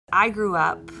I grew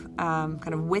up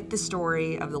kind of with the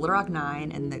story of the Little Rock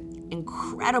Nine and the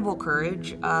incredible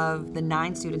courage of the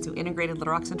 9 students who integrated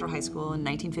Little Rock Central High School in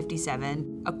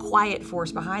 1957. A quiet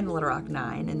force behind the Little Rock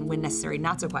Nine, and when necessary,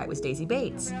 not so quiet, was Daisy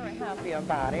Bates. Very happy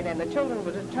about it, and the children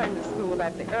would return to school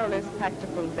at the earliest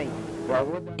practical date.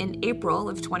 In April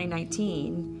of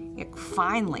 2019,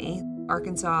 finally,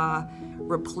 Arkansas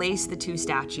replaced the 2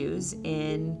 statues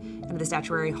in kind of the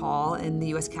statuary hall in the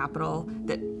U.S. Capitol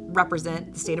that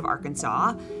represent the state of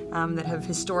Arkansas, that have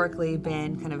historically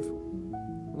been kind of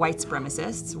white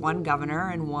supremacists, one governor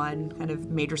and one kind of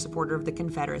major supporter of the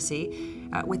Confederacy,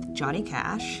 with Johnny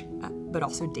Cash, but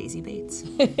also Daisy Bates.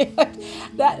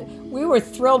 We were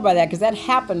thrilled by that because that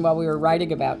happened while we were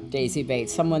writing about Daisy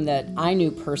Bates, someone that I knew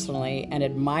personally and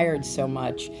admired so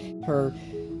much. Her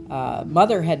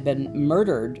mother had been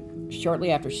murdered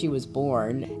shortly after she was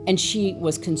born, and she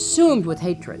was consumed with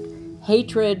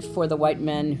hatred for the white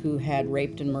men who had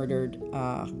raped and murdered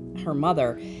her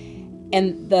mother.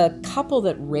 And the couple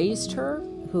that raised her,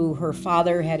 who her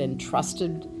father had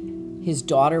entrusted his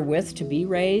daughter with to be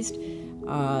raised,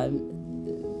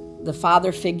 the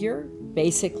father figure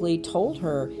basically told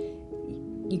her,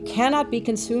 you cannot be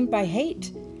consumed by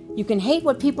hate. You can hate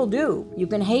what people do. You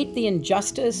can hate the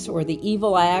injustice or the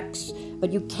evil acts,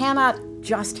 but you cannot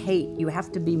just hate. You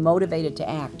have to be motivated to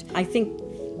act. I think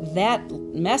that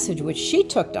message, which she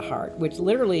took to heart, which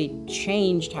literally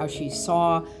changed how she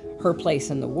saw her place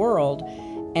in the world,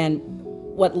 and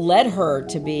what led her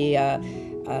to be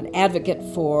an advocate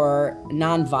for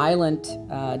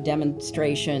nonviolent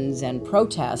demonstrations and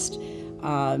protest,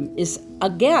 is,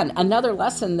 again, another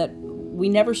lesson that we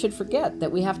never should forget,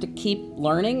 that we have to keep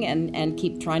learning and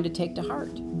keep trying to take to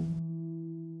heart.